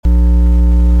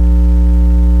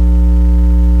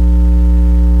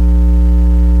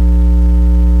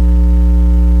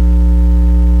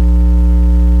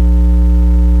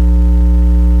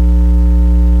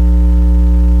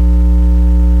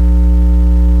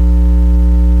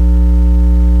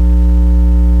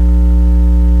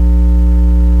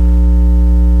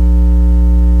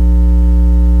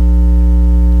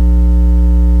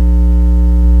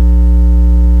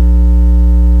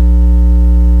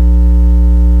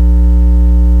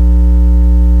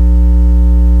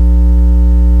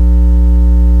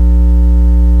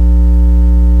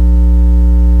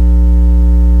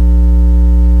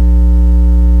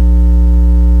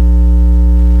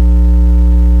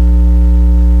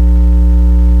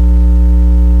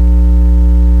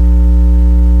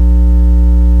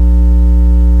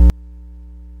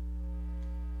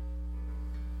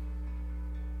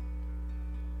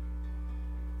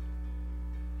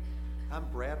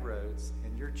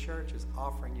church is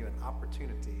offering you an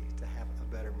opportunity to have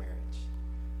a better marriage.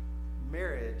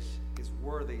 Marriage is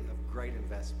worthy of great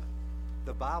investment.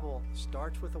 The Bible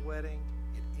starts with a wedding,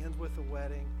 it ends with a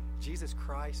wedding. Jesus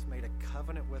Christ made a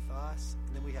covenant with us,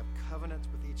 and then we have covenants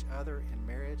with each other in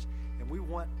marriage, and we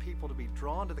want people to be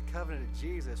drawn to the covenant of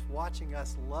Jesus, watching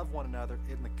us love one another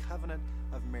in the covenant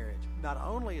of marriage. Not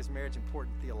only is marriage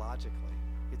important theologically,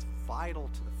 it's vital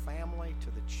to the family,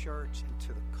 to the church, and to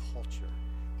the culture.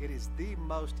 It is the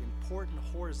most important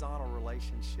horizontal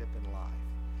relationship in life.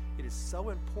 It is so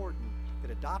important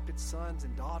that adopted sons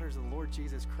and daughters of the Lord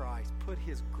Jesus Christ put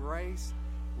His grace,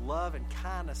 love, and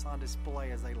kindness on display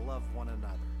as they love one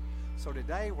another. So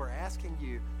today we're asking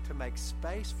you to make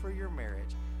space for your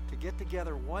marriage, to get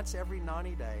together once every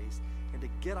 90 days, and to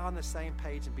get on the same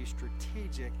page and be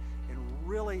strategic and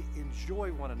really enjoy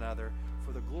one another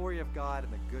for the glory of God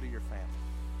and the good of your family.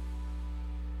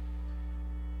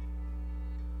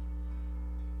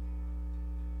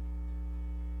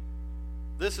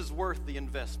 This is worth the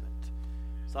investment.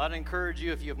 So I'd encourage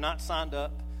you, if you have not signed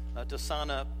up, to sign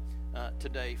up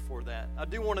today for that. I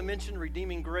do want to mention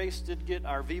Redeeming Grace did get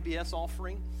our VBS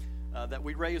offering that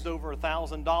we raised over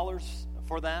 $1,000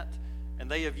 for that,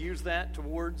 and they have used that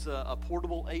towards a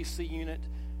portable AC unit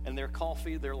and their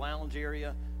coffee, their lounge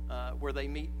area where they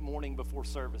meet morning before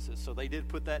services. So they did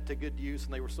put that to good use,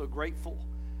 and they were so grateful.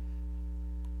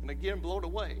 And again, blown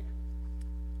away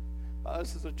by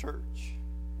us as a church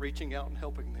reaching out and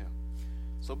helping them.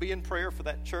 So be in prayer for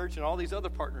that church and all these other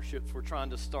partnerships we're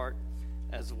trying to start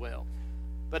as well.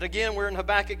 But again, we're in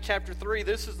Habakkuk chapter 3.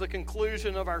 This is the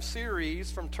conclusion of our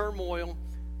series, From Turmoil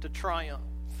to Triumph.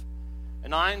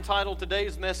 And I entitled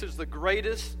today's message, The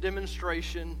Greatest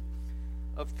Demonstration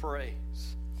of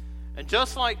Praise. And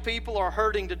just like people are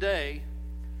hurting today,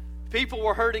 people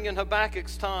were hurting in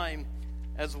Habakkuk's time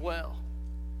as well.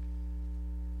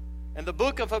 And the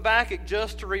book of Habakkuk,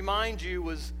 just to remind you,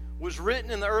 was written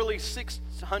in the early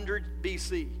 600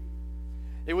 BC.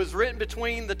 It was written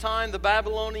between the time the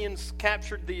Babylonians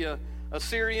captured the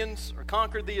Assyrians, or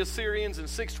conquered the Assyrians in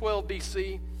 612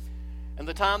 BC, and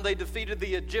the time they defeated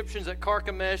the Egyptians at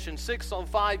Carchemish in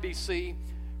 605 BC,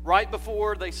 right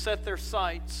before they set their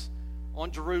sights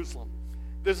on Jerusalem.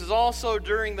 This is also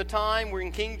during the time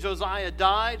when King Josiah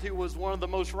died, who was one of the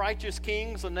most righteous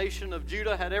kings the nation of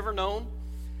Judah had ever known.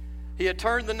 He had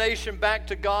turned the nation back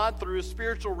to God through his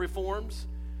spiritual reforms.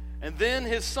 And then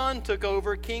his son took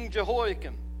over, King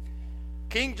Jehoiakim.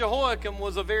 King Jehoiakim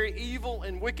was a very evil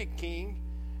and wicked king,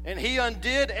 and he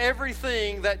undid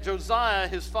everything that Josiah,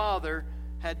 his father,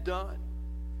 had done.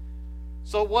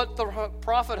 So what the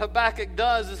prophet Habakkuk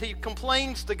does is he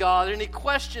complains to God and he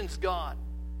questions God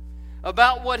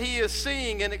about what he is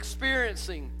seeing and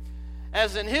experiencing,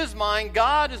 as in his mind,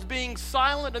 God is being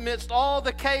silent amidst all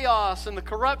the chaos and the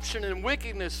corruption and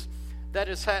wickedness that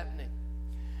is happening.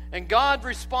 And God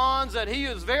responds that he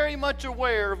is very much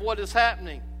aware of what is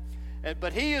happening,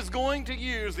 but he is going to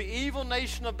use the evil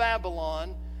nation of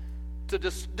Babylon to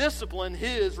discipline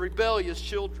his rebellious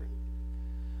children.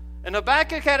 And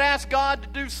Habakkuk had asked God to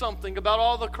do something about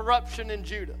all the corruption in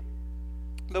Judah.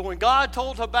 But when God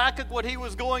told Habakkuk what he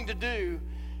was going to do,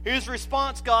 his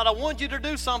response, God, I want you to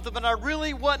do something, but I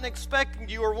really wasn't expecting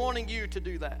you or wanting you to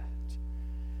do that.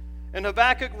 And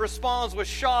Habakkuk responds with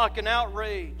shock and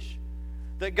outrage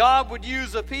that God would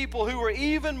use a people who were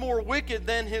even more wicked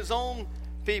than his own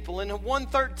people. In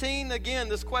 1:13, again,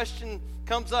 this question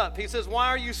comes up. He says, why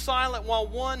are you silent while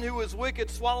one who is wicked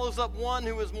swallows up one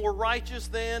who is more righteous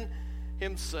than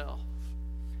himself?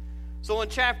 So in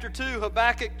chapter 2,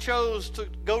 Habakkuk chose to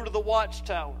go to the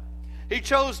watchtower. He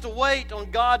chose to wait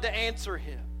on God to answer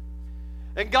him.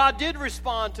 And God did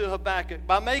respond to Habakkuk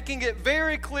by making it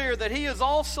very clear that he is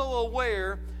also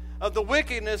aware of the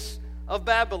wickedness of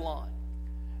Babylon.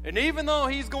 And even though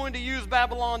he's going to use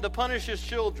Babylon to punish his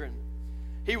children,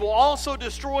 he will also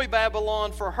destroy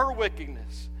Babylon for her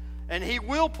wickedness. And he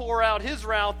will pour out his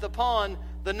wrath upon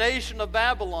the nation of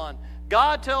Babylon.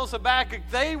 God tells Habakkuk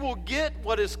they will get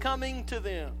what is coming to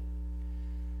them.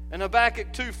 In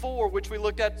Habakkuk 2:4, which we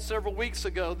looked at several weeks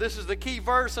ago, this is the key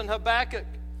verse in Habakkuk.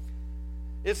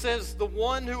 It says, the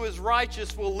one who is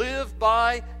righteous will live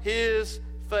by his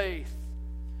faith.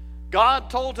 God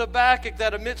told Habakkuk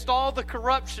that amidst all the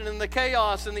corruption and the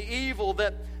chaos and the evil,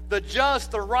 that the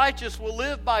just, the righteous will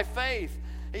live by faith.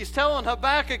 He's telling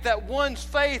Habakkuk that one's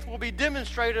faith will be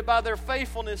demonstrated by their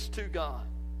faithfulness to God.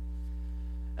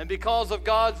 And because of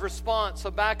God's response,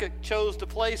 Habakkuk chose to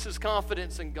place his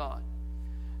confidence in God.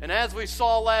 And as we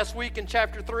saw last week in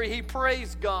chapter 3, he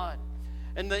praised God.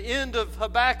 And the end of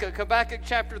Habakkuk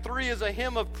chapter 3 is a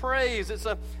hymn of praise. It's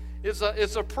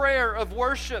a prayer of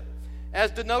worship.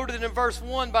 as denoted in verse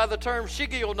 1 by the term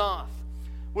Shigionoth,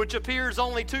 which appears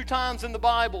only 2 times in the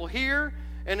Bible, here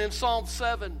and in Psalm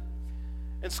 7.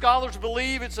 And scholars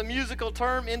believe it's a musical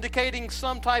term indicating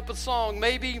some type of song,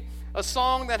 maybe a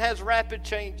song that has rapid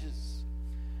changes.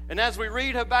 And as we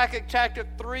read Habakkuk chapter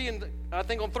 3, and I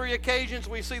think on 3 occasions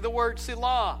we see the word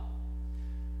Selah.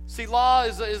 Selah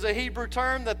is a Hebrew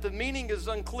term that the meaning is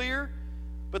unclear,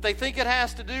 but they think it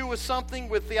has to do with something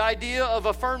with the idea of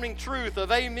affirming truth,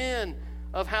 of amen,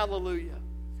 of hallelujah.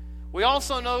 We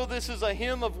also know this is a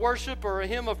hymn of worship or a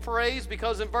hymn of praise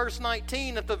because in verse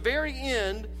 19, at the very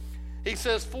end, he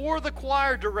says, for the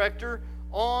choir director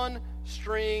on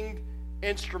stringed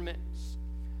instruments.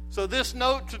 So this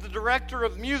note to the director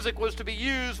of music was to be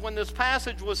used when this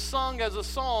passage was sung as a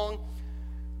song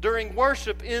during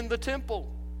worship in the temple.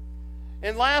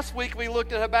 And last week we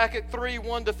looked at Habakkuk 3,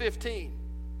 1-15.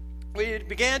 We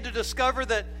began to discover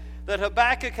that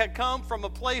Habakkuk had come from a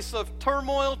place of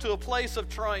turmoil to a place of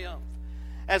triumph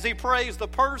as he praised the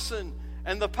person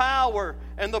and the power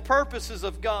and the purposes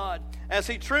of God, as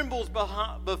he trembles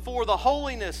before the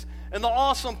holiness and the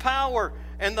awesome power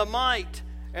and the might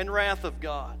and wrath of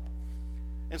God.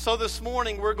 And so this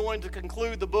morning we're going to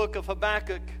conclude the book of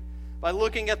Habakkuk by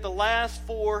looking at the last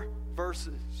 4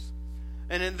 verses.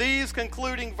 And in these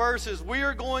concluding verses, we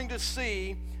are going to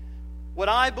see what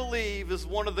I believe is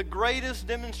one of the greatest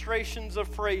demonstrations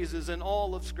of praises in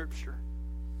all of Scripture.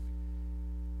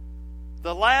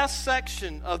 The last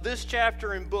section of this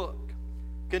chapter and book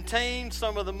contains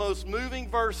some of the most moving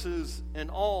verses in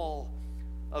all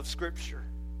of Scripture.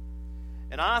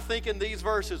 And I think in these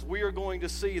verses we are going to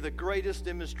see the greatest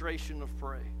demonstration of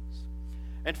praise.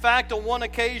 In fact, on one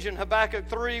occasion, Habakkuk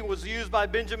 3 was used by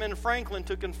Benjamin Franklin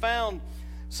to confound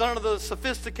some of the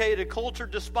sophisticated, culture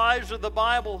despisers of the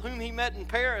Bible whom he met in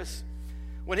Paris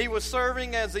when he was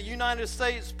serving as a United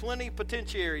States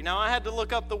plenipotentiary. Now, I had to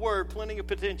look up the word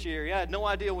plenipotentiary. I had no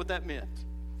idea what that meant.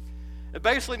 It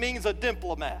basically means a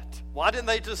diplomat. Why didn't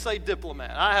they just say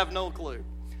diplomat? I have no clue.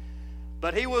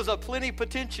 But he was a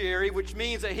plenipotentiary, which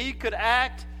means that he could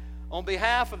act on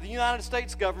behalf of the United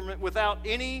States government without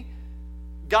any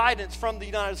guidance from the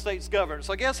United States government.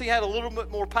 So I guess he had a little bit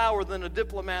more power than a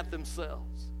diplomat themselves.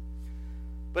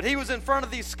 But he was in front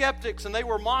of these skeptics, and they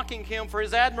were mocking him for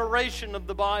his admiration of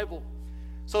the Bible.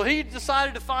 So he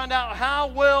decided to find out how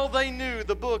well they knew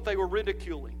the book they were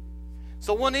ridiculing.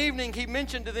 So one evening he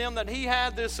mentioned to them that he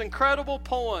had this incredible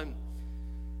poem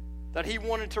that he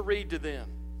wanted to read to them.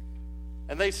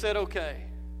 And they said, okay.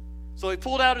 So he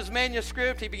pulled out his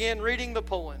manuscript, he began reading the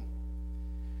poem.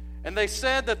 And they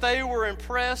said that they were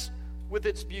impressed with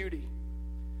its beauty.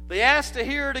 They asked to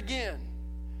hear it again.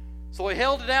 So he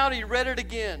held it out, he read it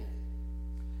again.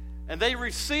 And they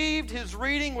received his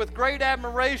reading with great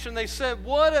admiration. They said,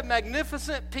 what a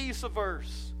magnificent piece of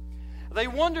verse. They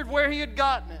wondered where he had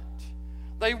gotten it.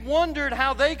 They wondered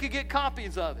how they could get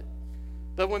copies of it.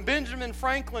 But when Benjamin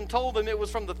Franklin told them it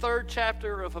was from the 3rd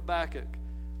chapter of Habakkuk,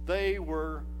 they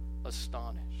were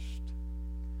astonished.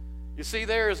 You see,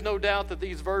 there is no doubt that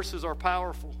these verses are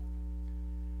powerful.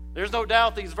 There's no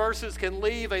doubt these verses can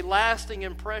leave a lasting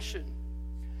impression.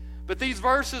 But these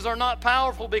verses are not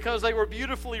powerful because they were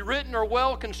beautifully written or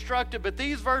well constructed, but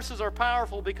these verses are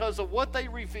powerful because of what they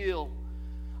reveal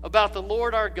about the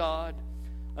Lord our God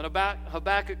and about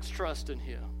Habakkuk's trust in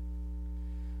Him.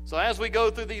 So as we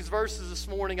go through these verses this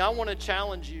morning, I want to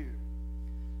challenge you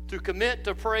to commit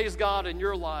to praise God in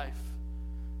your life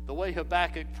the way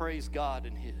Habakkuk praised God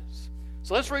in his.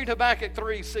 So let's read Habakkuk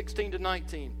 3,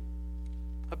 16-19.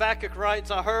 Habakkuk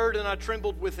writes, I heard and I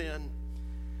trembled within.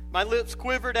 My lips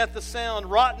quivered at the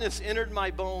sound. Rottenness entered my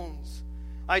bones.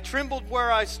 I trembled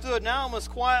where I stood. Now I must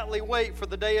quietly wait for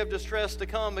the day of distress to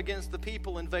come against the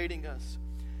people invading us.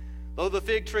 Though the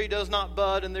fig tree does not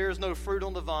bud and there is no fruit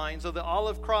on the vines, though the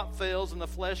olive crop fails and the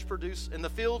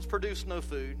fields produce no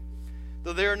food,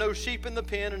 though there are no sheep in the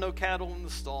pen and no cattle in the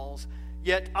stalls,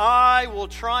 yet I will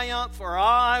triumph, or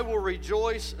I will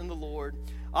rejoice in the Lord.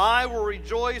 I will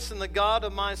rejoice in the God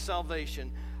of my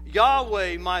salvation.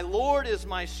 Yahweh, my Lord, is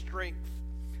my strength.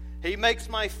 He makes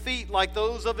my feet like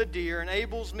those of a deer,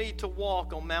 enables me to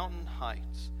walk on mountain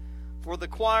heights. For the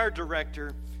choir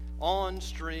director on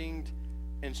stringed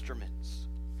instruments.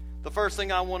 The first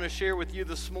thing I want to share with you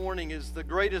this morning is the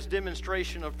greatest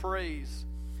demonstration of praise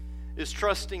is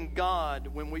trusting God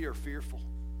when we are fearful.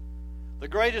 The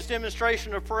greatest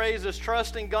demonstration of praise is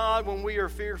trusting God when we are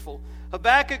fearful.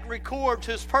 Habakkuk records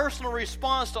his personal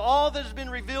response to all that has been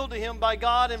revealed to him by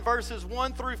God in verses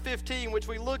 1 through 15, which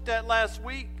we looked at last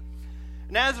week.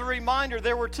 And as a reminder,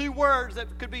 there were 2 words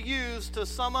that could be used to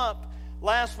sum up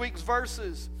last week's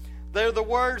verses. They're the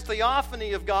words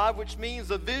theophany of God, which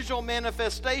means a visual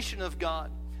manifestation of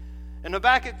God. In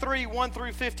Habakkuk 3, 1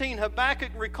 through 15,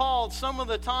 Habakkuk recalled some of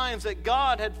the times that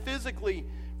God had physically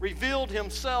revealed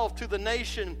himself to the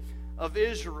nation of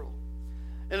Israel.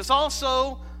 And it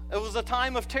was a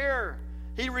time of terror.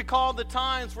 He recalled the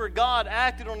times where God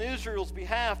acted on Israel's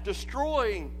behalf,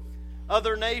 destroying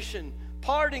other nations,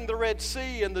 parting the Red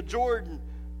Sea and the Jordan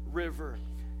River,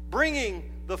 bringing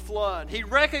the flood. He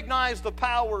recognized the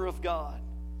power of God.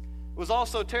 It was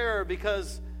also terror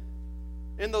because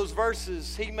in those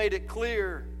verses, he made it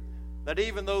clear that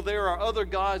even though there are other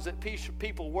gods that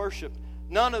people worship,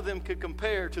 none of them could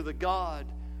compare to the God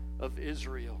of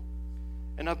Israel.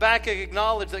 And Habakkuk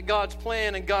acknowledged that God's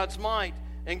plan and God's might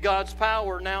and God's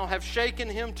power now have shaken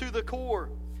him to the core.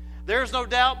 There's no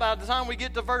doubt by the time we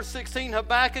get to verse 16,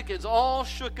 Habakkuk is all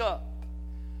shook up.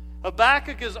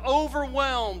 Habakkuk is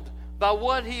overwhelmed by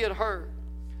what he had heard.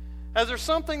 Has there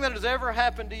something that has ever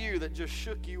happened to you that just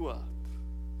shook you up?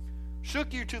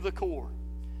 Shook you to the core?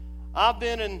 I've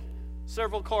been in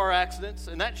several car accidents,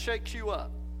 and that shakes you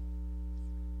up.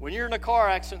 When you're in a car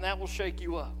accident, that will shake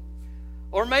you up.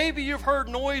 Or maybe you've heard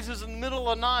noises in the middle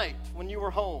of the night when you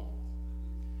were home.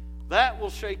 That will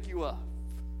shake you up.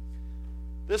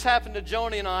 This happened to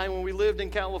Joni and I when we lived in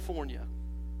California.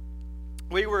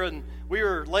 We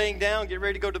were laying down, getting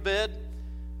ready to go to bed.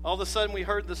 All of a sudden, we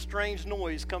heard this strange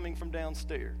noise coming from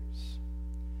downstairs.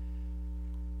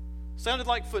 Sounded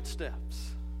like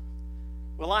footsteps.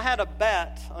 Well, I had a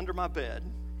bat under my bed.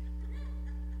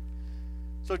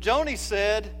 So Joni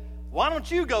said, "Why don't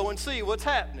you go and see what's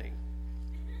happening?"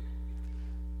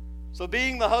 So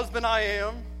being the husband I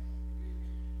am,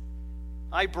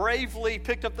 I bravely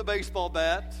picked up the baseball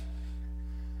bat,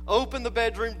 opened the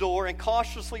bedroom door, and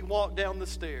cautiously walked down the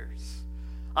stairs.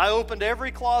 I opened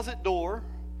every closet door,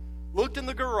 looked in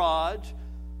the garage,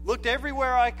 looked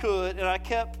everywhere I could, and I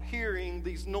kept hearing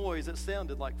these noises that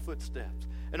sounded like footsteps.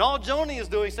 And all Joni is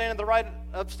doing, standing right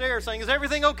upstairs, saying, "Is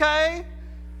everything okay?"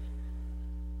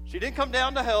 She didn't come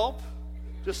down to help,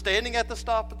 just standing at the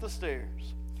stop of the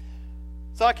stairs.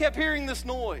 So I kept hearing this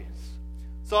noise.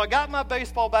 So I got my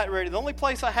baseball bat ready. The only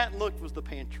place I hadn't looked was the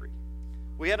pantry.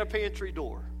 We had a pantry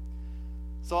door.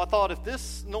 So I thought, if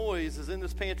this noise is in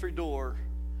this pantry door,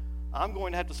 I'm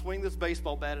going to have to swing this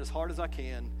baseball bat as hard as I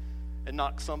can and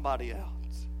knock somebody out.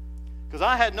 Because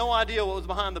I had no idea what was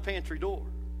behind the pantry door.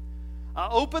 I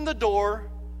opened the door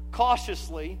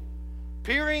cautiously,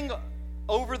 peering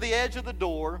over the edge of the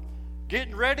door,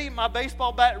 getting ready, my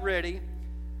baseball bat ready,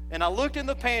 and I looked in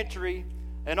the pantry,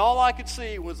 and all I could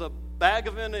see was a bag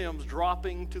of M&Ms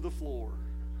dropping to the floor.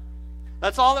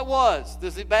 That's all it was.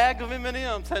 This bag of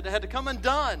M&Ms had to come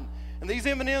undone, and these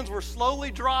M&Ms were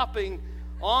slowly dropping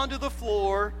onto the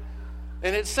floor,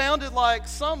 and it sounded like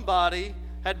somebody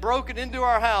had broken into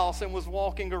our house and was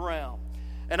walking around.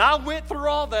 And I went through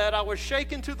all that. I was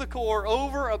shaken to the core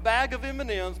over a bag of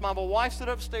M&Ms. My wife stood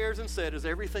upstairs and said, "Is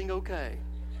everything okay?"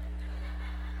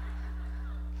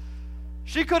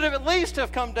 She could have at least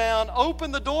have come down,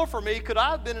 opened the door for me. Could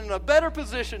I have been in a better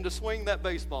position to swing that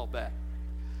baseball bat?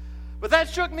 But that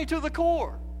shook me to the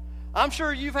core. I'm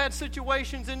sure you've had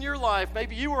situations in your life.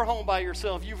 Maybe you were home by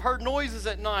yourself. You've heard noises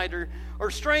at night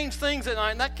or strange things at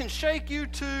night, and that can shake you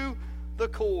to the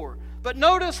core. But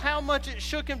notice how much it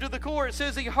shook him to the core. It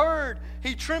says he heard,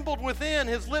 he trembled within,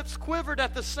 his lips quivered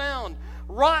at the sound.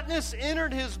 Rottenness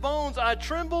entered his bones. I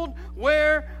trembled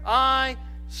where I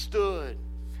stood.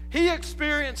 He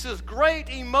experiences great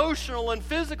emotional and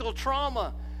physical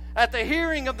trauma at the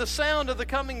hearing of the sound of the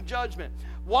coming judgment.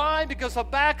 Why? Because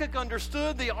Habakkuk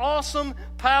understood the awesome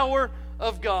power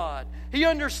of God. He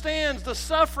understands the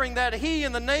suffering that he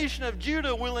and the nation of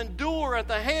Judah will endure at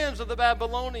the hands of the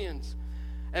Babylonians.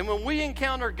 And when we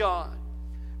encounter God,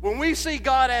 when we see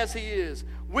God as He is,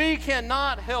 we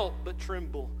cannot help but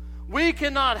tremble. We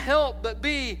cannot help but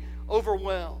be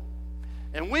overwhelmed.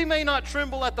 And we may not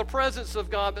tremble at the presence of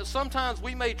God, but sometimes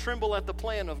we may tremble at the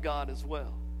plan of God as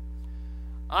well.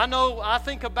 I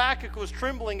think Habakkuk was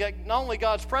trembling at not only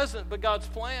God's presence, but God's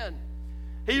plan.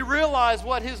 He realized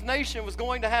what his nation was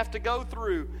going to have to go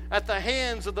through at the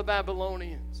hands of the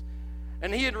Babylonians.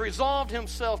 And he had resolved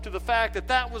himself to the fact that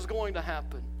that was going to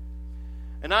happen.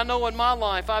 And I know in my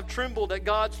life I've trembled at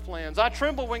God's plans. I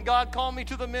trembled when God called me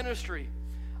to the ministry.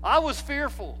 I was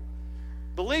fearful.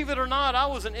 Believe it or not, I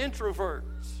was an introvert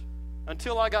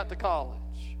until I got to college.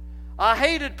 I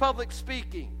hated public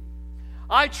speaking.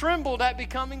 I trembled at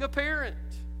becoming a parent.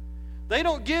 They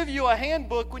don't give you a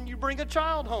handbook when you bring a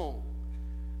child home.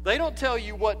 They don't tell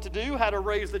you what to do, how to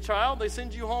raise the child. They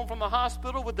send you home from the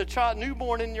hospital with the child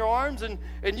newborn in your arms, and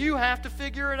you have to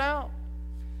figure it out.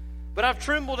 But I've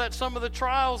trembled at some of the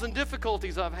trials and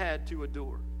difficulties I've had to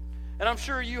endure. And I'm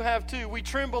sure you have too. We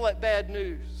tremble at bad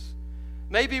news.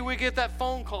 Maybe we get that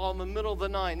phone call in the middle of the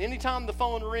night. Anytime the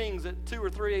phone rings at 2 or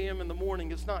 3 a.m. in the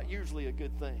morning, it's not usually a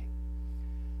good thing.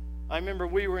 I remember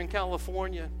we were in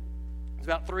California. It was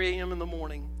about 3 a.m. in the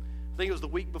morning. I think it was the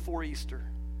week before Easter.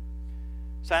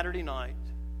 Saturday night,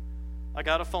 I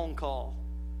got a phone call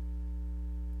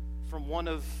from one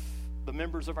of the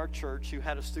members of our church who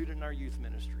had a student in our youth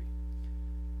ministry.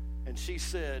 And she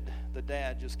said the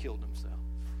dad just killed himself.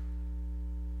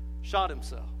 Shot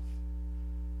himself.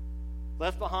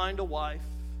 Left behind a wife,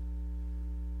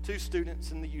 2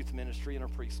 students in the youth ministry in a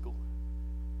preschool.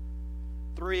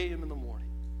 3 a.m. in the morning.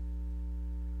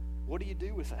 What do you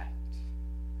do with that?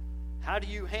 How do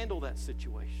you handle that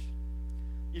situation?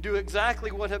 You do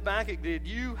exactly what Habakkuk did.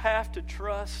 You have to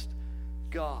trust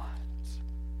God.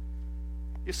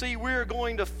 You see, we're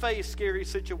going to face scary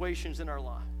situations in our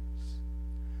lives.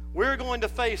 We're going to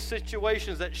face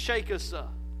situations that shake us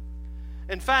up.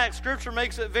 In fact, Scripture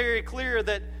makes it very clear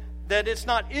that it's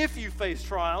not if you face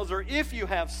trials or if you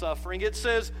have suffering. It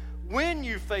says when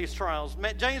you face trials.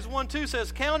 James 1:2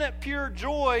 says, count it pure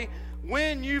joy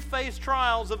when you face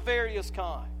trials of various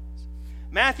kinds.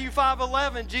 Matthew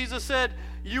 5:11, Jesus said,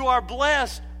 you are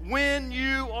blessed when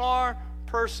you are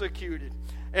persecuted.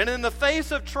 And in the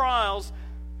face of trials,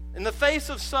 in the face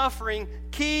of suffering,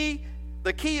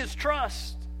 the key is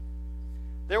trust.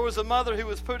 There was a mother who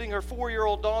was putting her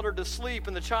 4-year-old daughter to sleep,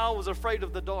 and the child was afraid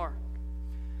of the dark.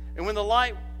 And when the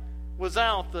light was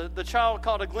out, the child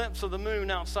caught a glimpse of the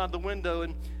moon outside the window,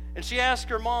 and she asked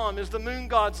her mom, is the moon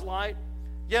God's light?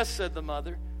 Yes, said the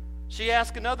mother. She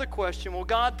asked another question, will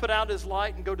God put out his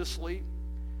light and go to sleep?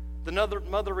 The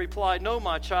mother replied, no,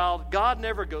 my child, God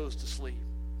never goes to sleep.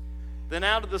 Then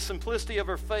out of the simplicity of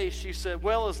her face, she said,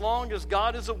 well, as long as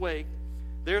God is awake,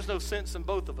 there's no sense in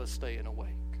both of us staying awake.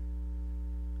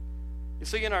 You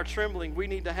see, in our trembling, we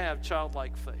need to have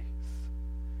childlike faith.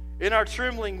 In our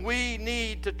trembling, we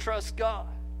need to trust God.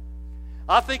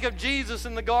 I think of Jesus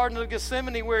in the Garden of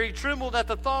Gethsemane where he trembled at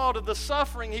the thought of the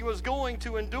suffering he was going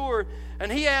to endure,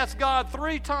 and he asked God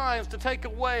 3 times to take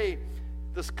away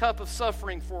this cup of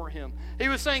suffering for him. He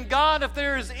was saying, God, if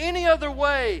there is any other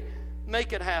way,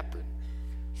 make it happen.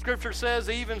 Scripture says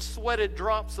he even sweated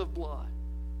drops of blood.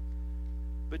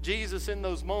 But Jesus, in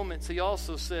those moments, he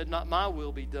also said, not my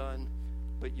will be done,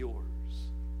 but yours.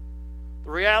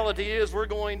 The reality is we're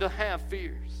going to have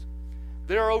fears.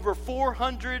 There are over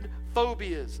 400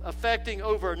 phobias affecting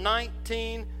over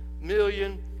 19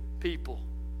 million people.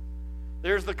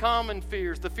 There's the common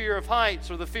fears, the fear of heights,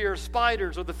 or the fear of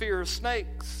spiders, or the fear of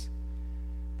snakes,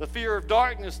 the fear of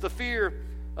darkness, the fear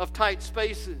of tight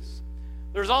spaces.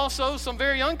 There's also some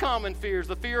very uncommon fears,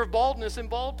 the fear of baldness in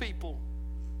bald people.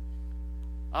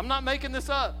 I'm not making this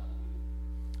up.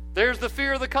 There's the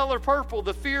fear of the color purple,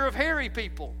 the fear of hairy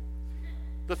people,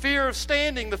 the fear of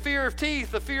standing, the fear of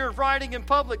teeth, the fear of riding in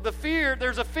public,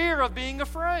 there's a fear of being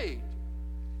afraid.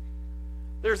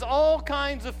 There's all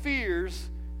kinds of fears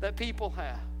that people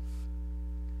have.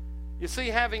 You see,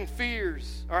 having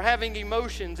fears or having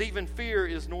emotions, even fear,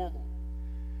 is normal.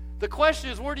 The question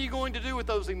is, what are you going to do with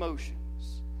those emotions?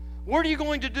 What are you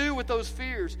going to do with those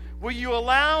fears? Will you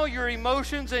allow your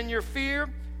emotions and your fear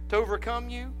to overcome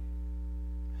you?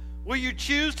 Will you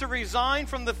choose to resign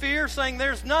from the fear, saying,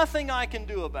 there's nothing I can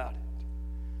do about it?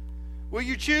 Will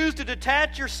you choose to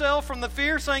detach yourself from the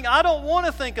fear, saying, I don't want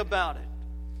to think about it?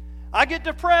 I get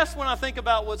depressed when I think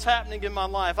about what's happening in my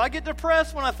life. I get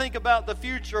depressed when I think about the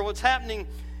future, what's happening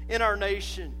in our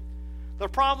nation. The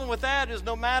problem with that is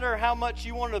no matter how much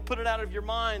you want to put it out of your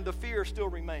mind, the fear still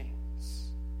remains.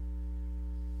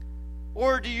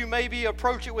 Or do you maybe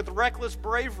approach it with reckless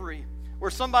bravery,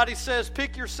 where somebody says,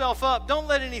 pick yourself up, don't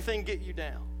let anything get you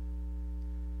down?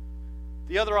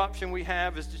 The other option we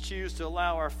have is to choose to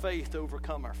allow our faith to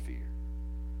overcome our fear.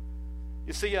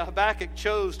 You see, Habakkuk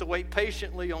chose to wait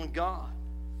patiently on God.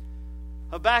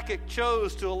 Habakkuk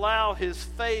chose to allow his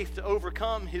faith to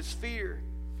overcome his fear.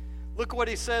 Look what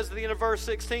he says at the end of verse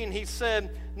 16. He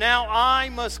said, now I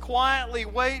must quietly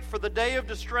wait for the day of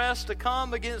distress to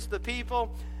come against the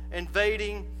people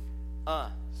invading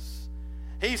us.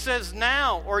 He says,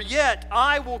 now or yet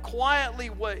I will quietly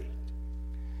wait.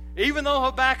 Even though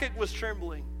Habakkuk was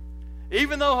trembling,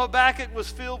 even though Habakkuk was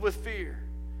filled with fear,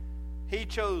 he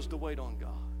chose to wait on God.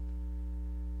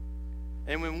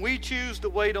 And when we choose to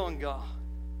wait on God,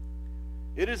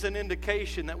 it is an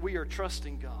indication that we are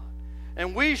trusting God.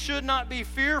 And we should not be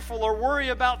fearful or worry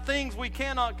about things we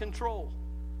cannot control.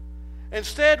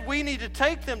 Instead, we need to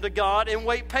take them to God and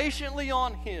wait patiently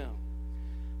on Him.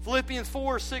 Philippians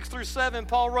 4, 6 through 7,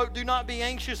 Paul wrote, do not be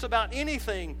anxious about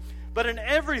anything, But in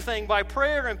everything, by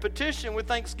prayer and petition with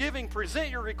thanksgiving, present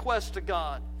your requests to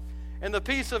God. And the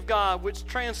peace of God, which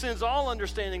transcends all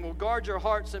understanding, will guard your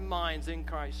hearts and minds in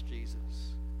Christ Jesus.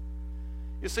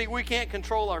 You see, we can't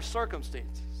control our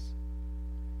circumstances,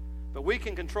 but we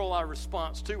can control our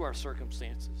response to our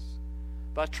circumstances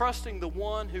by trusting the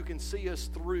one who can see us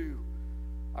through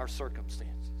our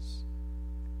circumstances.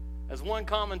 As one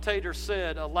commentator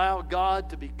said, allow God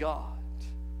to be God.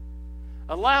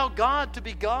 Allow God to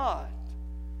be God,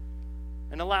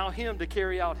 and allow Him to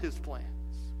carry out His plans.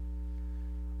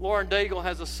 Lauren Daigle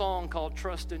has a song called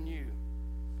Trust in You.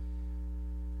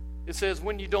 It says,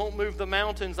 when you don't move the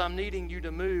mountains, I'm needing you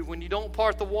to move. When you don't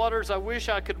part the waters, I wish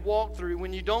I could walk through.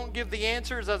 When you don't give the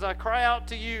answers as I cry out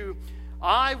to you,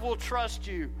 I will trust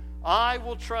you. I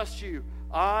will trust you.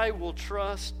 I will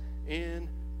trust in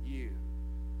you.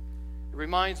 It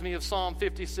reminds me of Psalm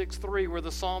 56:3, where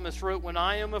the psalmist wrote, when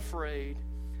I am afraid,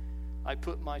 I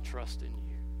put my trust in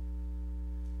you.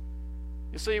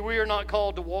 You see, we are not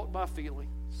called to walk by feelings.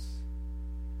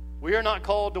 We are not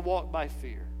called to walk by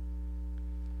fear.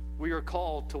 We are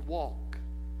called to walk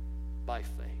by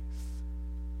faith.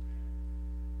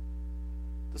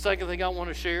 The second thing I want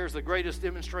to share is the greatest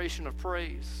demonstration of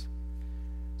praise.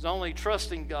 It's not only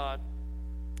trusting God,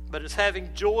 but it's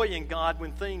having joy in God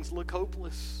when things look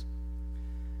hopeless.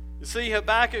 You see,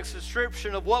 Habakkuk's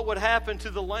description of what would happen to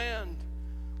the land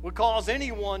would cause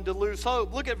anyone to lose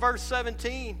hope. Look at verse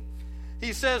 17.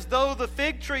 He says, though the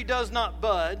fig tree does not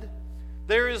bud,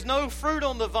 there is no fruit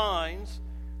on the vines,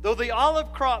 though the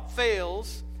olive crop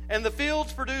fails, and the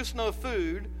fields produce no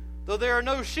food, though there are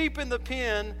no sheep in the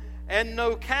pen, and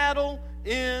no cattle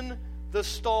in the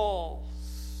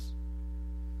stalls.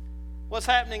 What's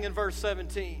happening in verse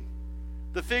 17?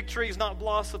 The fig tree is not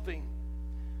blossoming.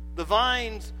 The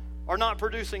vines are not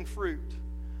producing fruit.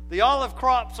 The olive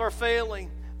crops are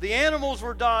failing. The animals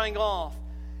were dying off.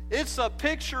 It's a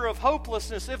picture of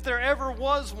hopelessness if there ever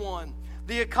was one.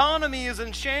 The economy is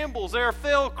in shambles. There are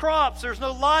failed crops. There's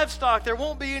no livestock. There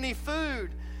won't be any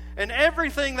food. And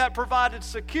everything that provided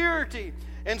security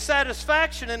and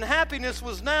satisfaction and happiness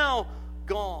was now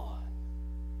gone.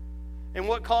 And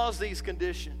what caused these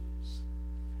conditions?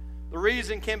 The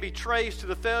reason can be traced to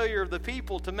the failure of the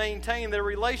people to maintain their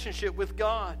relationship with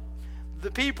God.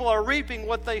 The people are reaping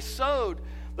what they sowed.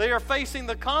 They are facing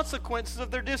the consequences of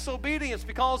their disobedience,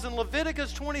 because in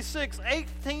Leviticus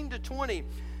 26:18-20,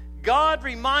 God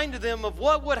reminded them of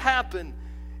what would happen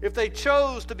if they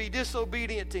chose to be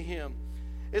disobedient to Him.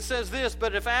 It says this,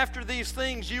 but if after these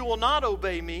things you will not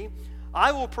obey me,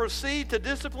 I will proceed to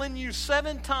discipline you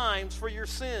 7 times for your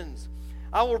sins.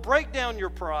 I will break down your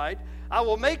pride. I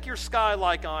will make your sky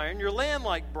like iron, your land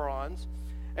like bronze,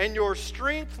 and your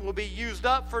strength will be used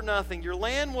up for nothing. Your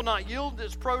land will not yield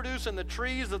its produce, and the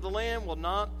trees of the land will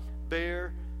not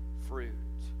bear fruit.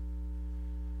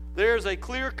 There's a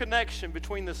clear connection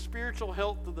between the spiritual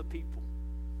health of the people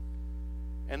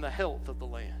and the health of the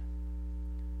land.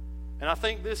 And I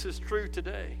think this is true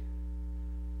today.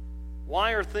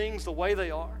 Why are things the way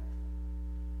they are?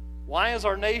 Why is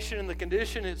our nation in the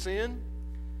condition it's in?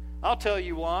 I'll tell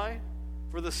you why.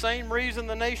 For the same reason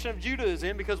the nation of Judah is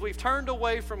in, because we've turned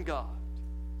away from God.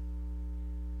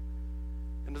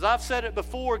 And as I've said it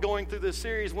before going through this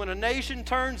series, when a nation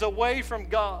turns away from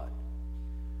God,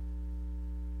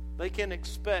 they can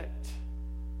expect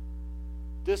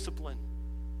discipline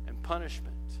and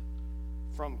punishment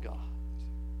from God.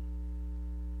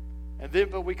 And then,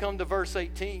 but we come to verse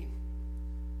 18.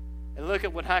 And look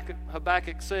at what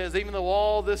Habakkuk says. Even though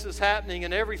all this is happening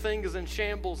and everything is in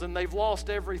shambles and they've lost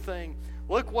everything,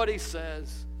 look what he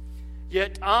says.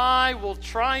 Yet I will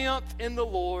triumph in the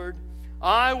Lord.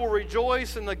 I will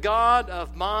rejoice in the God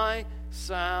of my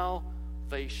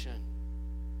salvation.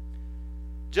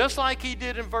 Just like he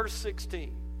did in verse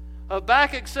 16.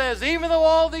 Habakkuk says, even though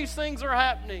all these things are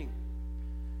happening,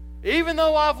 even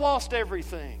though I've lost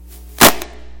everything.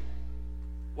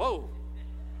 Whoa.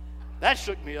 That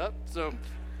shook me up. So,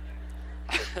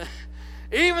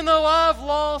 even though I've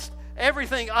lost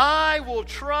everything, I will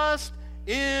trust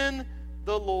in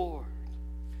the Lord.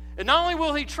 And not only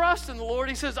will he trust in the Lord,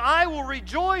 he says, I will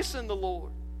rejoice in the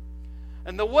Lord.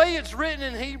 And the way it's written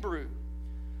in Hebrew,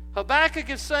 Habakkuk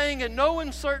is saying in no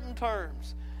uncertain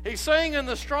terms, he's saying in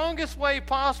the strongest way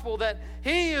possible that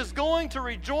he is going to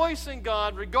rejoice in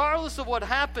God regardless of what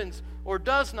happens or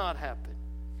does not happen.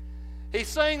 He's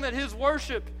saying that his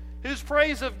worship, his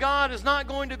praise of God is not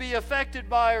going to be affected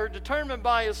by or determined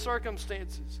by his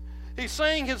circumstances. He's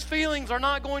saying his feelings are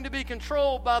not going to be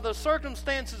controlled by the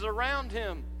circumstances around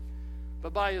him,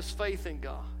 but by his faith in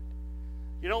God.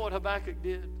 You know what Habakkuk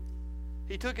did?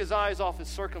 He took his eyes off his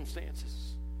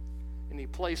circumstances, and he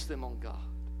placed them on God.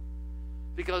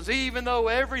 Because even though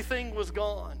everything was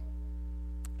gone,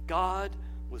 God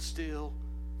was still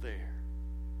there.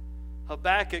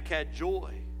 Habakkuk had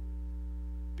joy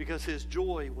because his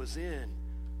joy was in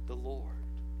the Lord.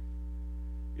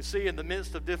 You see, in the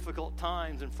midst of difficult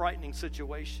times and frightening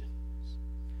situations,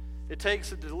 it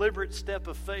takes a deliberate step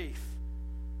of faith,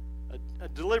 a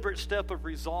deliberate step of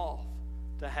resolve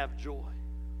to have joy.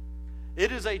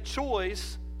 It is a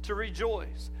choice to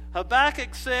rejoice.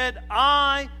 Habakkuk said,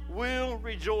 I will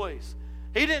rejoice.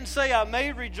 He didn't say, I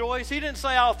may rejoice. He didn't say,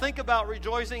 I'll think about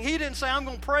rejoicing. He didn't say, I'm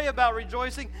going to pray about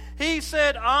rejoicing. He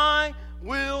said, I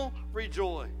will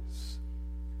rejoice.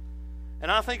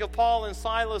 And I think of Paul and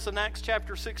Silas in Acts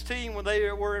chapter 16 when they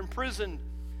were imprisoned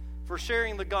for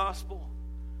sharing the gospel.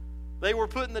 They were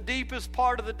put in the deepest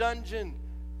part of the dungeon.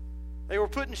 They were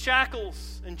put in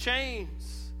shackles and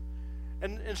chains.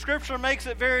 And Scripture makes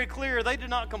it very clear. They did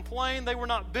not complain. They were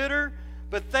not bitter.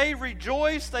 But they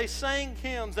rejoiced. They sang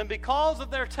hymns. And because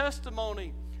of their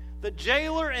testimony, the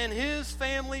jailer and his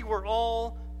family were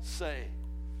all saved.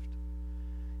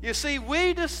 You see,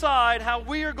 we decide how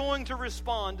we are going to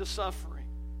respond to suffering.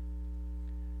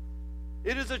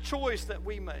 It is a choice that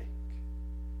we make.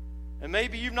 And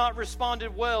maybe you've not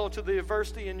responded well to the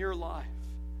adversity in your life.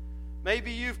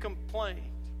 Maybe you've complained.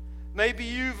 Maybe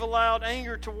you've allowed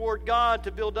anger toward God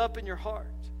to build up in your heart.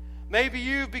 Maybe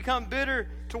you've become bitter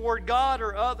toward God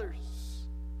or others.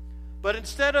 But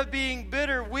instead of being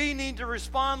bitter, we need to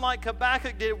respond like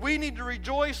Habakkuk did. We need to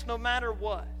rejoice no matter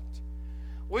what.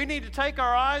 We need to take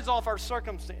our eyes off our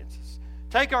circumstances,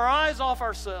 take our eyes off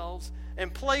ourselves,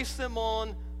 and place them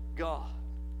on God.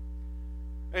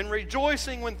 And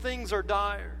rejoicing when things are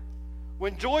dire,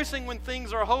 rejoicing when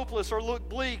things are hopeless or look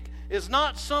bleak, is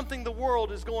not something the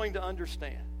world is going to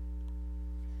understand.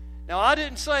 Now, I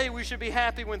didn't say we should be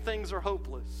happy when things are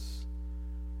hopeless.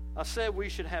 I said we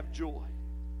should have joy.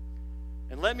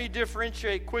 And let me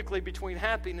differentiate quickly between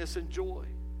happiness and joy.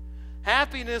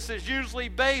 Happiness is usually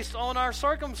based on our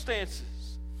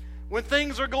circumstances. When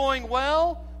things are going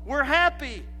well, we're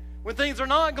happy. When things are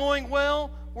not going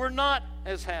well, we're not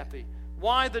as happy.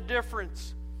 Why the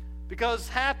difference? Because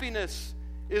happiness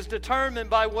is determined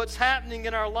by what's happening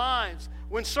in our lives.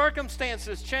 When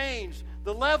circumstances change,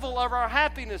 the level of our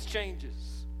happiness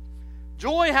changes.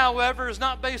 Joy, however, is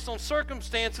not based on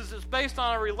circumstances. It's based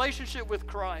on our relationship with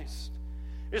Christ.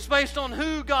 It's based on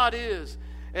who God is.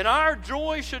 And our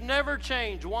joy should never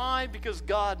change. Why? Because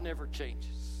God never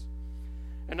changes.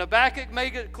 And Habakkuk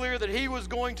made it clear that he was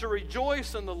going to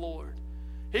rejoice in the Lord.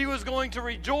 He was going to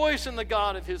rejoice in the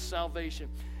God of his salvation.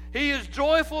 He is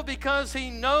joyful because he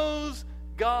knows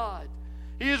God.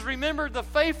 He has remembered the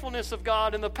faithfulness of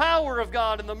God and the power of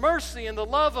God and the mercy and the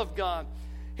love of God.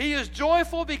 He is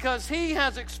joyful because he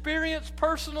has experienced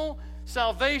personal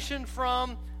salvation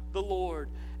from the Lord.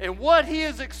 And what he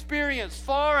has experienced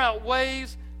far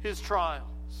outweighs his trials.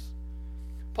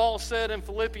 Paul said in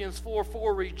Philippians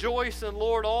 4:4, rejoice in the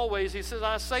Lord always. He says,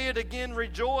 I say it again,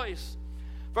 rejoice.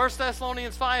 1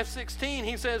 Thessalonians 5:16,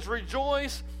 he says,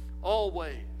 rejoice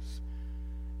always.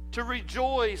 To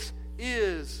rejoice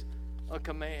is a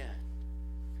command.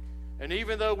 And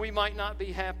even though we might not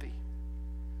be happy,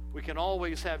 we can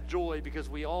always have joy because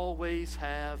we always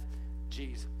have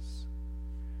Jesus.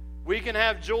 We can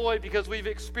have joy because we've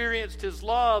experienced his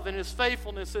love and his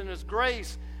faithfulness and his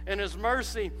grace and his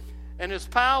mercy and his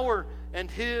power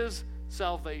and his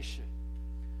salvation.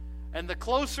 And the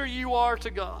closer you are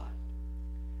to God,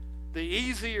 the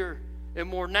easier and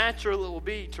more natural it will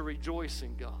be to rejoice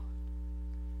in God.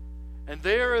 And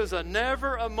there is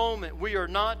never a moment we are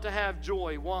not to have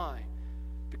joy. Why?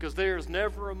 Because there is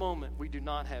never a moment we do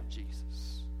not have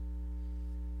Jesus.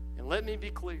 And let me be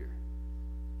clear.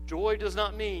 Joy does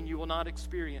not mean you will not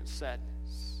experience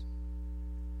sadness.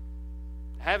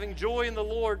 Having joy in the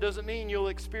Lord doesn't mean you'll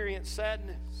experience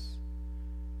sadness.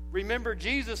 Remember,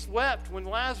 Jesus wept when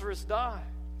Lazarus died.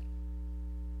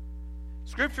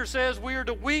 Scripture says we are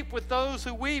to weep with those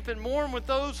who weep and mourn with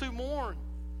those who mourn.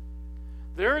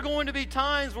 There are going to be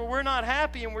times where we're not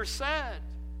happy and we're sad.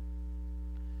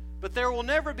 But there will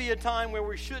never be a time where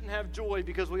we shouldn't have joy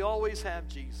because we always have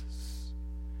Jesus.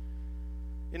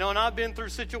 You know, and I've been through a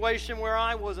situation where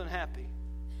I wasn't happy,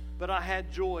 but I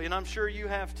had joy, and I'm sure you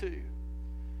have too.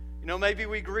 You know, maybe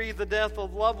we grieved the death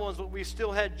of loved ones, but we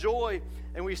still had joy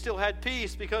and we still had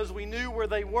peace because we knew where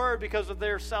they were because of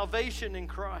their salvation in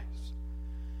Christ.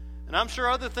 And I'm sure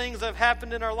other things have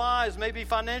happened in our lives, maybe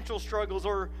financial struggles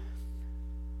or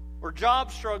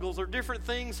job struggles or different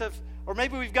things have, or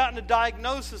maybe we've gotten a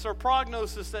diagnosis or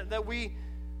prognosis that we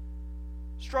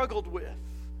struggled with.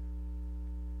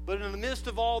 But in the midst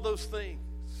of all those things,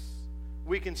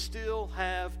 we can still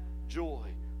have joy.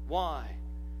 Why?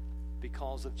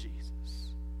 Because of Jesus.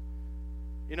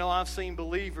 You know, I've seen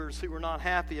believers who were not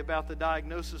happy about the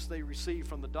diagnosis they received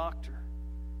from the doctor,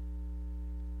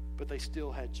 but they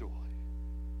still had joy.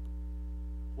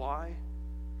 Why?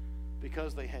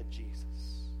 Because they had Jesus.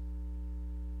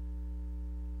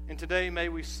 And today, may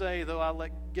we say, though I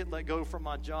get let go from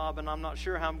my job and I'm not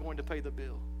sure how I'm going to pay the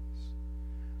bills,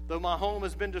 though my home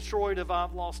has been destroyed if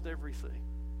I've lost everything,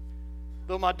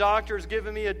 though my doctor has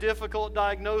given me a difficult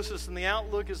diagnosis and the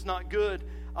outlook is not good,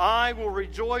 I will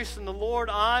rejoice in the Lord.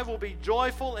 I will be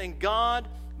joyful in God,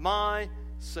 my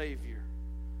Savior.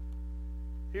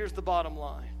 Here's the bottom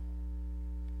line.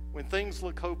 When things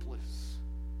look hopeless,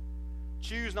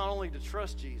 choose not only to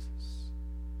trust Jesus,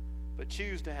 but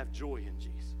choose to have joy in Jesus.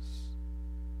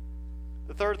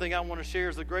 The third thing I want to share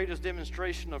is the greatest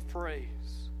demonstration of praise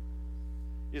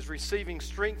is receiving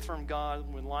strength from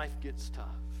God when life gets tough.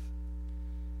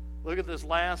 Look at this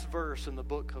last verse in the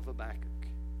book of Habakkuk.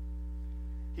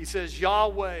 He says,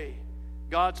 Yahweh,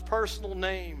 God's personal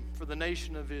name for the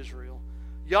nation of Israel.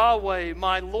 Yahweh,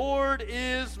 my Lord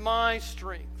is my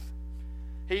strength.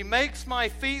 He makes my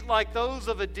feet like those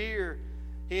of a deer.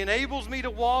 He enables me to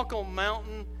walk on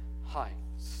mountain heights.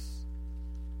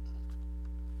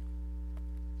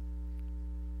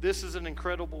 This is an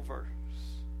incredible verse.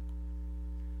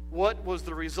 What was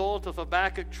the result of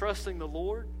Habakkuk trusting the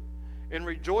Lord and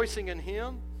rejoicing in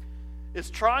Him? It's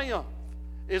triumph.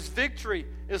 It's victory.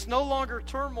 It's no longer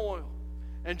turmoil.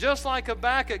 And just like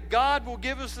Habakkuk, God will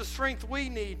give us the strength we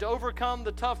need to overcome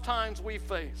the tough times we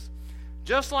face.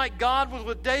 Just like God was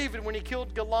with David when he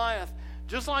killed Goliath.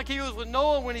 Just like He was with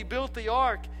Noah when he built the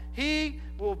ark. He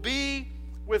will be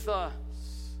with us.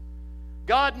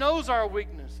 God knows our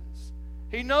weaknesses.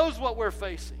 He knows what we're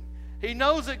facing. He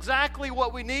knows exactly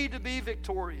what we need to be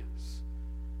victorious.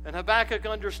 And Habakkuk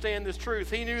understood this truth.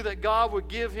 He knew that God would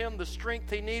give him the strength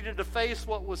he needed to face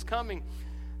what was coming.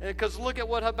 Because look at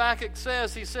what Habakkuk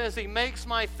says. He says, He makes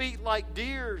my feet like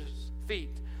deer's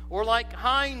feet, or like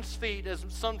hinds' feet, as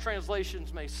some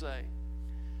translations may say.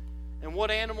 And what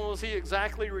animal is he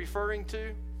exactly referring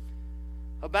to?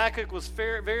 Habakkuk was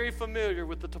very familiar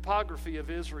with the topography of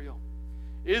Israel.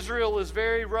 Israel is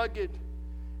very rugged.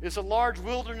 It's a large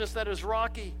wilderness that is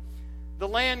rocky. The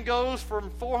land goes from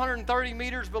 430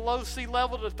 meters below sea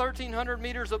level to 1,300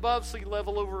 meters above sea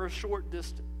level over a short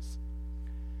distance.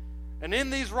 And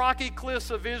in these rocky cliffs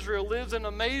of Israel lives an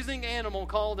amazing animal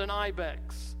called an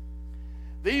ibex.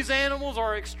 These animals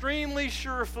are extremely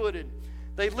sure-footed.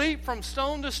 They leap from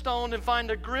stone to stone and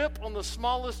find a grip on the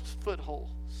smallest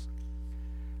footholds.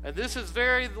 And this is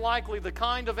very likely the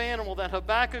kind of animal that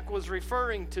Habakkuk was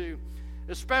referring to,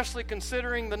 especially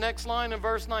considering the next line in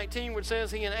verse 19, which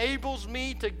says, He enables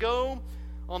me to go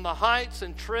on the heights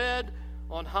and tread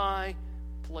on high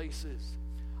places.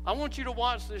 I want you to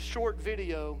watch this short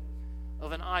video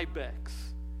of an ibex.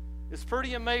 It's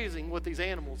pretty amazing what these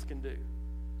animals can do.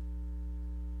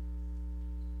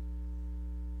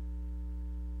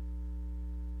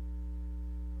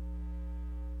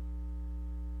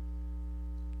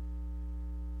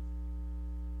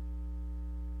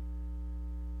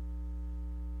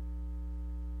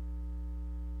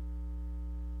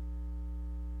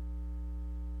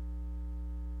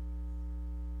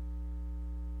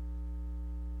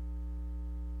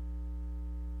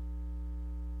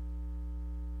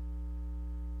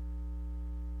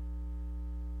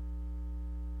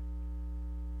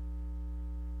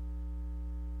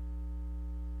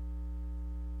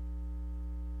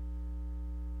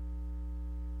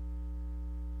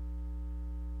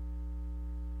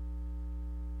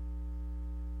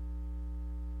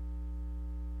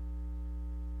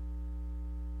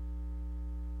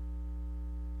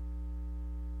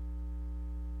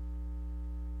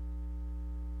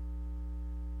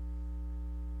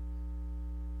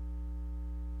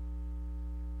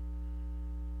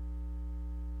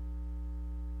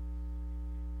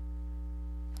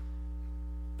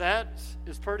 That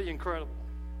is pretty incredible.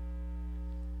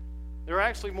 There are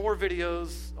actually more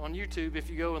videos on YouTube if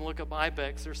you go and look up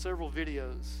ibex. There's several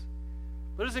videos.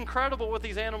 But it's incredible what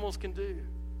these animals can do.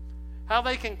 How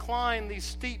they can climb these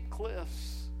steep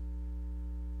cliffs.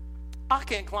 I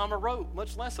can't climb a rope,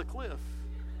 much less a cliff.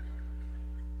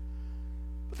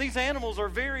 But these animals are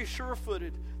very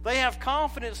sure-footed. They have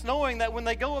confidence knowing that when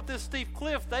they go up this steep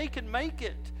cliff, they can make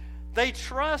it. They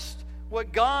trust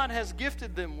what God has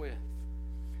gifted them with.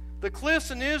 The cliffs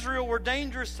in Israel were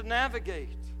dangerous to navigate.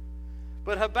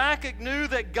 But Habakkuk knew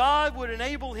that God would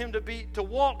enable him to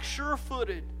walk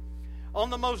sure-footed on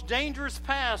the most dangerous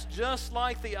paths, just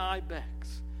like the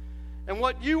ibex. And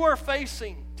what you are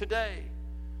facing today,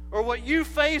 or what you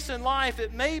face in life,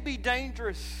 it may be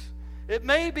dangerous. It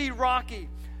may be rocky.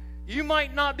 You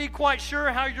might not be quite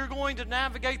sure how you're going to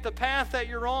navigate the path that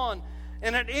you're on.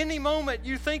 And at any moment,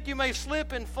 you think you may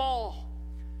slip and fall.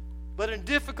 But in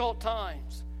difficult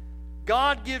times,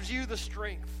 God gives you the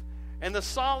strength and the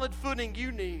solid footing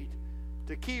you need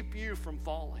to keep you from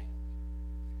falling.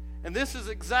 And this is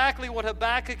exactly what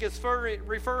Habakkuk is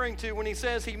referring to when he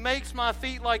says, He makes my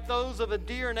feet like those of a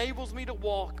deer, enables me to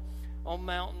walk on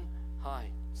mountain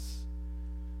heights.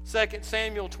 2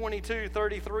 Samuel 22,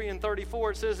 33 and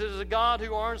 34, it says, It is a God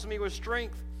who arms me with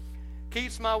strength,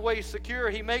 keeps my way secure.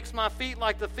 He makes my feet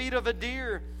like the feet of a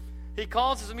deer. He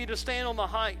causes me to stand on the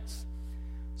heights.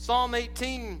 Psalm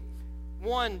 18:1,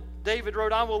 David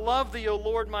wrote, I will love thee, O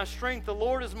Lord, my strength. The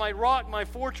Lord is my rock, my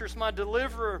fortress, my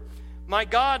deliverer, my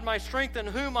God, my strength, in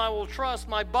whom I will trust,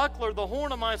 my buckler, the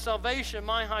horn of my salvation,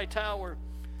 my high tower.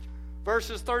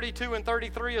 Verses 32 and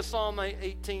 33 of Psalm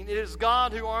 18, It is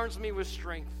God who arms me with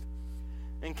strength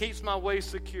and keeps my way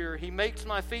secure. He makes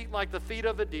my feet like the feet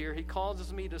of a deer. He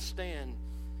causes me to stand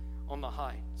on the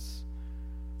heights.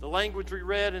 The language we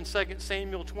read in 2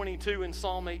 Samuel 22 and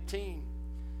Psalm 18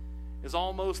 is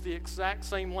almost the exact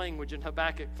same language in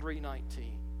Habakkuk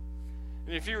 3:19.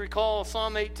 And if you recall,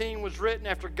 Psalm 18 was written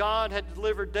after God had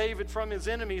delivered David from his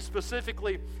enemies,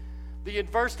 specifically the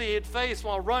adversity he had faced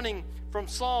while running from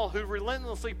Saul, who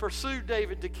relentlessly pursued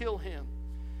David to kill him.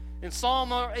 And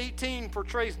Psalm 18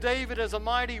 portrays David as a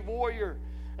mighty warrior,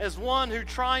 as one who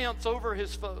triumphs over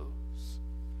his foes.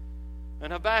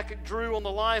 And Habakkuk drew on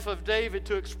the life of David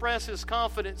to express his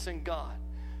confidence in God,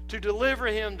 to deliver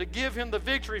him, to give him the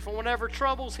victory from whatever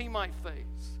troubles he might face.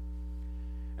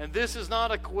 And this is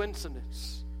not a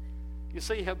coincidence. You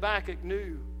see, Habakkuk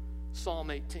knew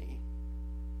Psalm 18.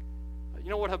 You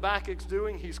know what Habakkuk's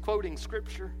doing? He's quoting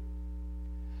Scripture.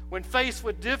 When faced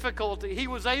with difficulty, he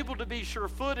was able to be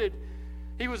sure-footed.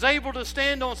 He was able to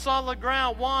stand on solid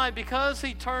ground. Why? Because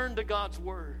he turned to God's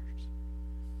Word.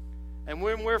 And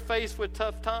when we're faced with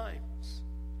tough times,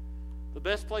 the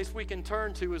best place we can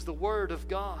turn to is the Word of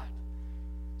God.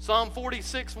 Psalm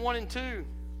 46, 1 and 2.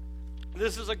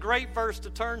 This is a great verse to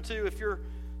turn to if you're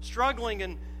struggling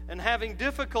and having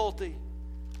difficulty.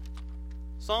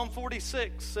 Psalm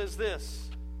 46 says this.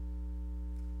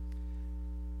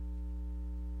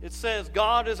 It says,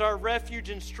 God is our refuge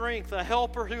and strength, a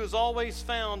helper who is always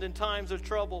found in times of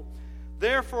trouble.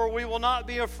 Therefore we will not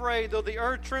be afraid, though the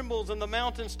earth trembles and the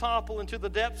mountains topple into the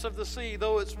depths of the sea,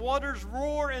 though its waters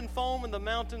roar and foam and the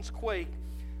mountains quake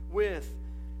with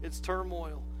its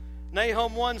turmoil.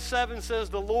 Nahum 1:7 says,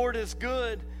 The Lord is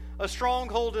good, a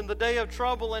stronghold in the day of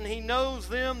trouble, and He knows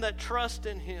them that trust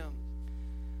in Him.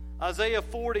 Isaiah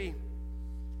 40,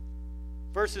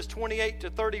 verses 28 to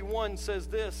 31 says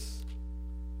this.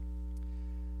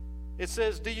 It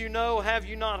says, Do you know, have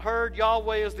you not heard?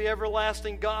 Yahweh is the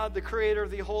everlasting God, the creator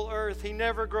of the whole earth. He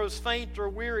never grows faint or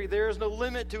weary. There is no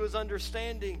limit to His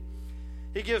understanding.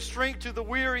 He gives strength to the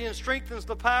weary and strengthens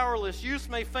the powerless. Youths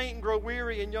may faint and grow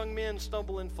weary, and young men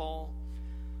stumble and fall.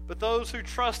 But those who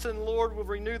trust in the Lord will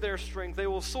renew their strength. They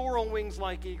will soar on wings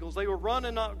like eagles. They will run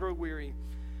and not grow weary.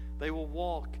 They will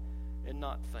walk and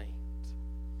not faint.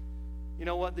 You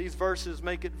know what? These verses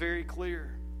make it very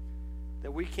clear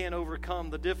that we can't overcome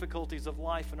the difficulties of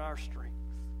life in our strength.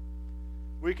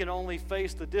 We can only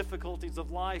face the difficulties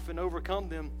of life and overcome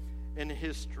them in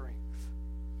His strength.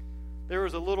 There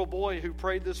was a little boy who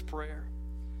prayed this prayer.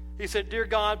 He said, Dear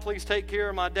God, please take care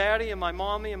of my daddy and my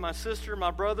mommy and my sister,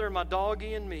 my brother and my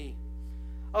doggy and me.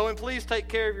 Oh, and please take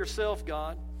care of yourself,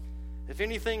 God. If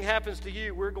anything happens to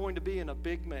you, we're going to be in a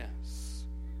big mess.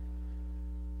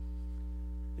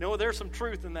 You know, there's some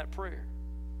truth in that prayer.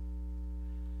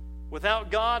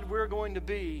 Without God, we're going to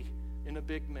be in a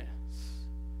big mess.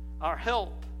 Our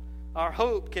help, our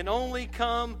hope can only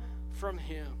come from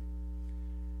Him.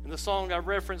 In the song I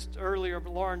referenced earlier,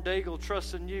 Lauren Daigle,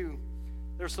 Trust in You,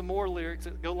 there's some more lyrics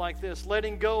that go like this.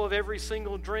 Letting go of every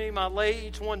single dream, I lay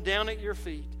each one down at your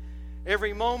feet.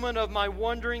 Every moment of my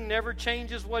wondering never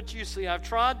changes what you see. I've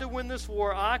tried to win this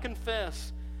war, I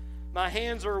confess. My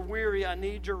hands are weary, I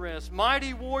need your rest.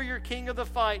 Mighty warrior, king of the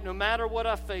fight, no matter what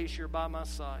I face, you're by my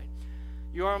side.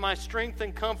 You are my strength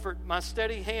and comfort, my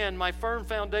steady hand, my firm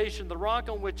foundation, the rock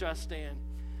on which I stand.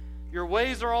 Your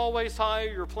ways are always higher,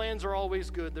 your plans are always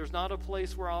good. There's not a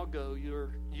place where I'll go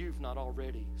you've not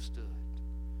already stood.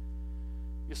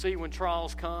 You see, when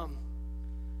trials come,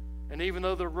 and even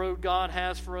though the road God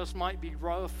has for us might be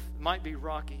rough, might be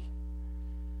rocky,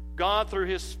 God, through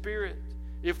His Spirit,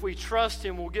 if we trust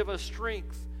Him, will give us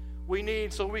strength we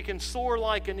need so we can soar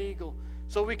like an eagle,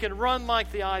 so we can run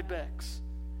like the ibex,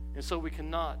 and so we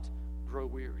cannot grow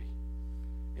weary.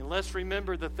 And let's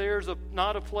remember that there's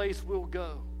not a place we'll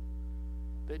go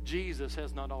that Jesus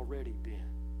has not already been.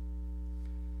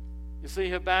 You see,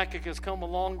 Habakkuk has come a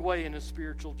long way in his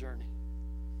spiritual journey.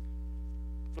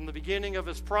 From the beginning of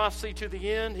his prophecy to the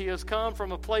end, he has come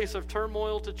from a place of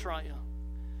turmoil to triumph.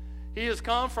 He has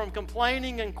come from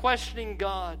complaining and questioning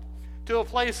God to a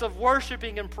place of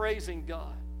worshiping and praising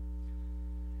God.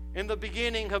 In the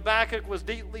beginning, Habakkuk was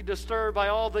deeply disturbed by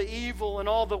all the evil and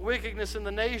all the wickedness in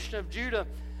the nation of Judah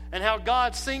and how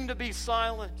God seemed to be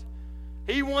silent.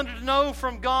 He wanted to know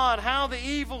from God how the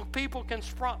evil people can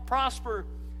prosper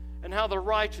and how the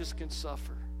righteous can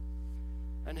suffer.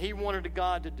 And he wanted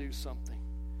God to do something.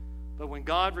 But when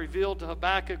God revealed to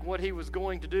Habakkuk what he was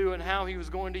going to do and how he was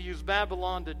going to use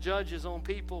Babylon to judge his own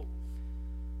people,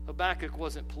 Habakkuk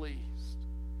wasn't pleased.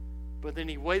 But then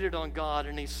he waited on God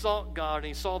and he sought God and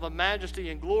he saw the majesty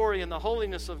and glory and the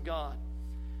holiness of God.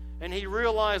 And he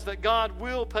realized that God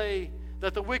will pay,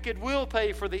 that the wicked will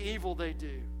pay for the evil they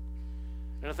do.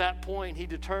 And at that point, he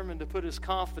determined to put his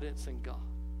confidence in God.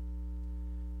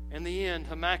 In the end,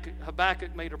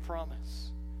 Habakkuk made a promise.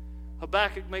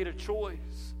 Habakkuk made a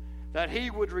choice that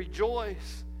he would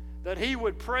rejoice, that he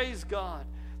would praise God,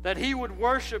 that he would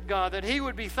worship God, that he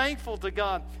would be thankful to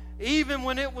God, even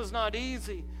when it was not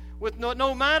easy. With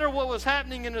no matter what was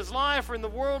happening in his life or in the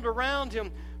world around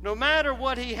him, no matter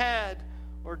what he had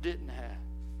or didn't have.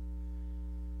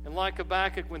 And like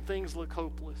Habakkuk, when things look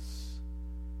hopeless,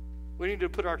 we need to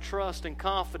put our trust and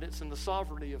confidence in the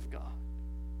sovereignty of God.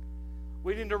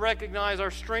 We need to recognize our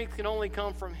strength can only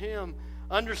come from Him,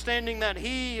 understanding that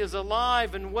He is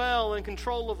alive and well in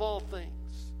control of all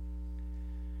things.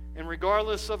 And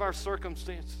regardless of our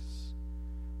circumstances,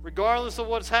 regardless of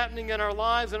what's happening in our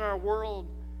lives and our world,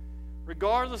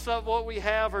 regardless of what we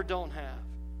have or don't have,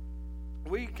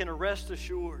 we can rest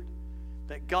assured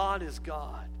that God is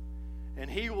God, and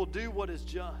He will do what is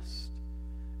just,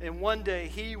 and one day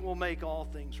He will make all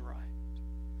things right.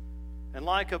 And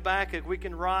like Habakkuk, we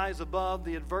can rise above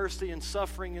the adversity and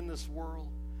suffering in this world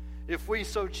if we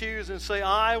so choose and say,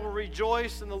 I will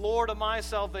rejoice in the Lord of my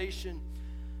salvation,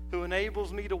 who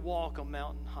enables me to walk on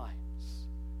mountain heights.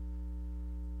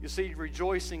 You see,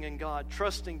 rejoicing in God,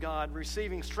 trusting God,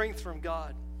 receiving strength from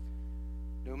God,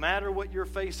 no matter what you're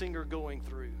facing or going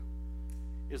through,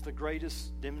 is the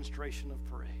greatest demonstration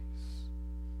of praise.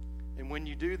 And when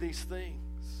you do these things,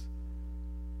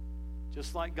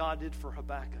 just like God did for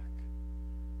Habakkuk,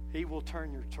 He will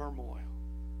turn your turmoil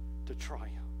to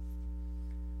triumph.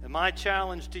 And my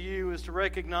challenge to you is to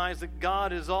recognize that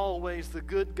God is always the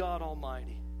good God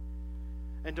Almighty,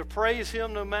 and to praise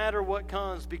Him no matter what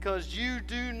comes, because you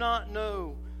do not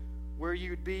know where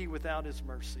you'd be without His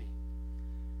mercy.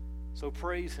 So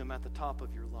praise Him at the top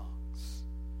of your lungs.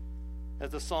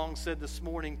 As the song said this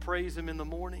morning, praise Him in the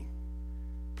morning,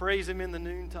 praise Him in the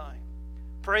noontime,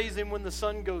 praise Him when the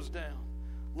sun goes down,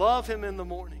 love Him in the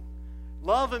morning,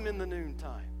 love Him in the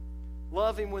noontime,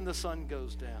 love Him when the sun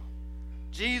goes down.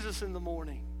 Jesus in the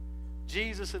morning,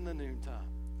 Jesus in the noontime,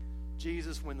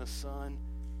 Jesus when the sun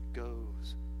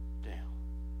goes down.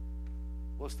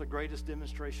 What's the greatest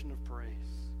demonstration of praise?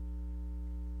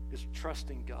 It's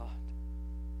trusting God,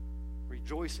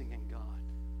 rejoicing in God,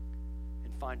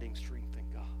 and finding strength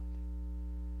in God.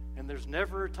 And there's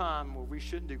never a time where we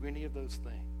shouldn't do any of those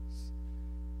things.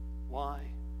 Why?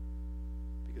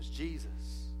 Because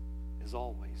Jesus is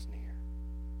always near.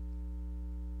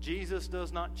 Jesus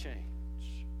does not change.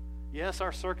 Yes,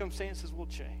 our circumstances will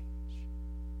change,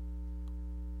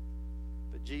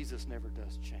 but Jesus never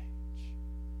does change.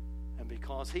 And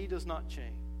because He does not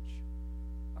change,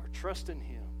 our trust in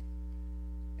Him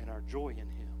and our joy in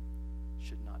Him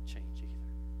should not change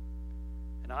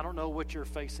either. And I don't know what you're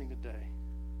facing today.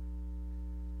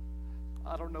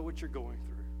 I don't know what you're going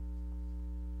through.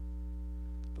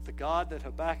 But the God that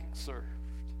Habakkuk served,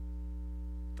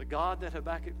 the God that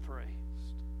Habakkuk praised,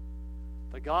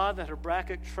 the God that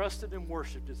Habakkuk trusted and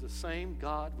worshiped is the same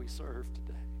God we serve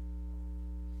today.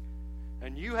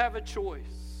 And you have a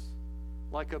choice,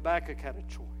 like Habakkuk had a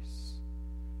choice,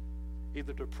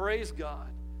 either to praise God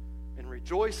and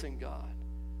rejoice in God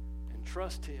and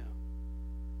trust Him,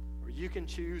 or you can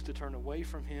choose to turn away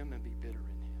from Him and be bitter in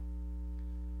Him.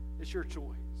 It's your choice.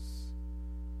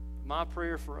 My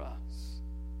prayer for us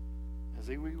is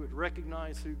that we would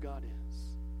recognize who God is,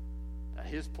 that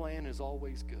His plan is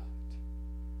always good,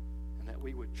 and that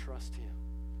we would trust Him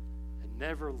and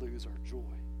never lose our joy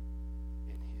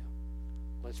in Him.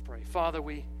 Let's pray. Father,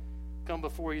 we come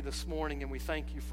before You this morning and we thank You for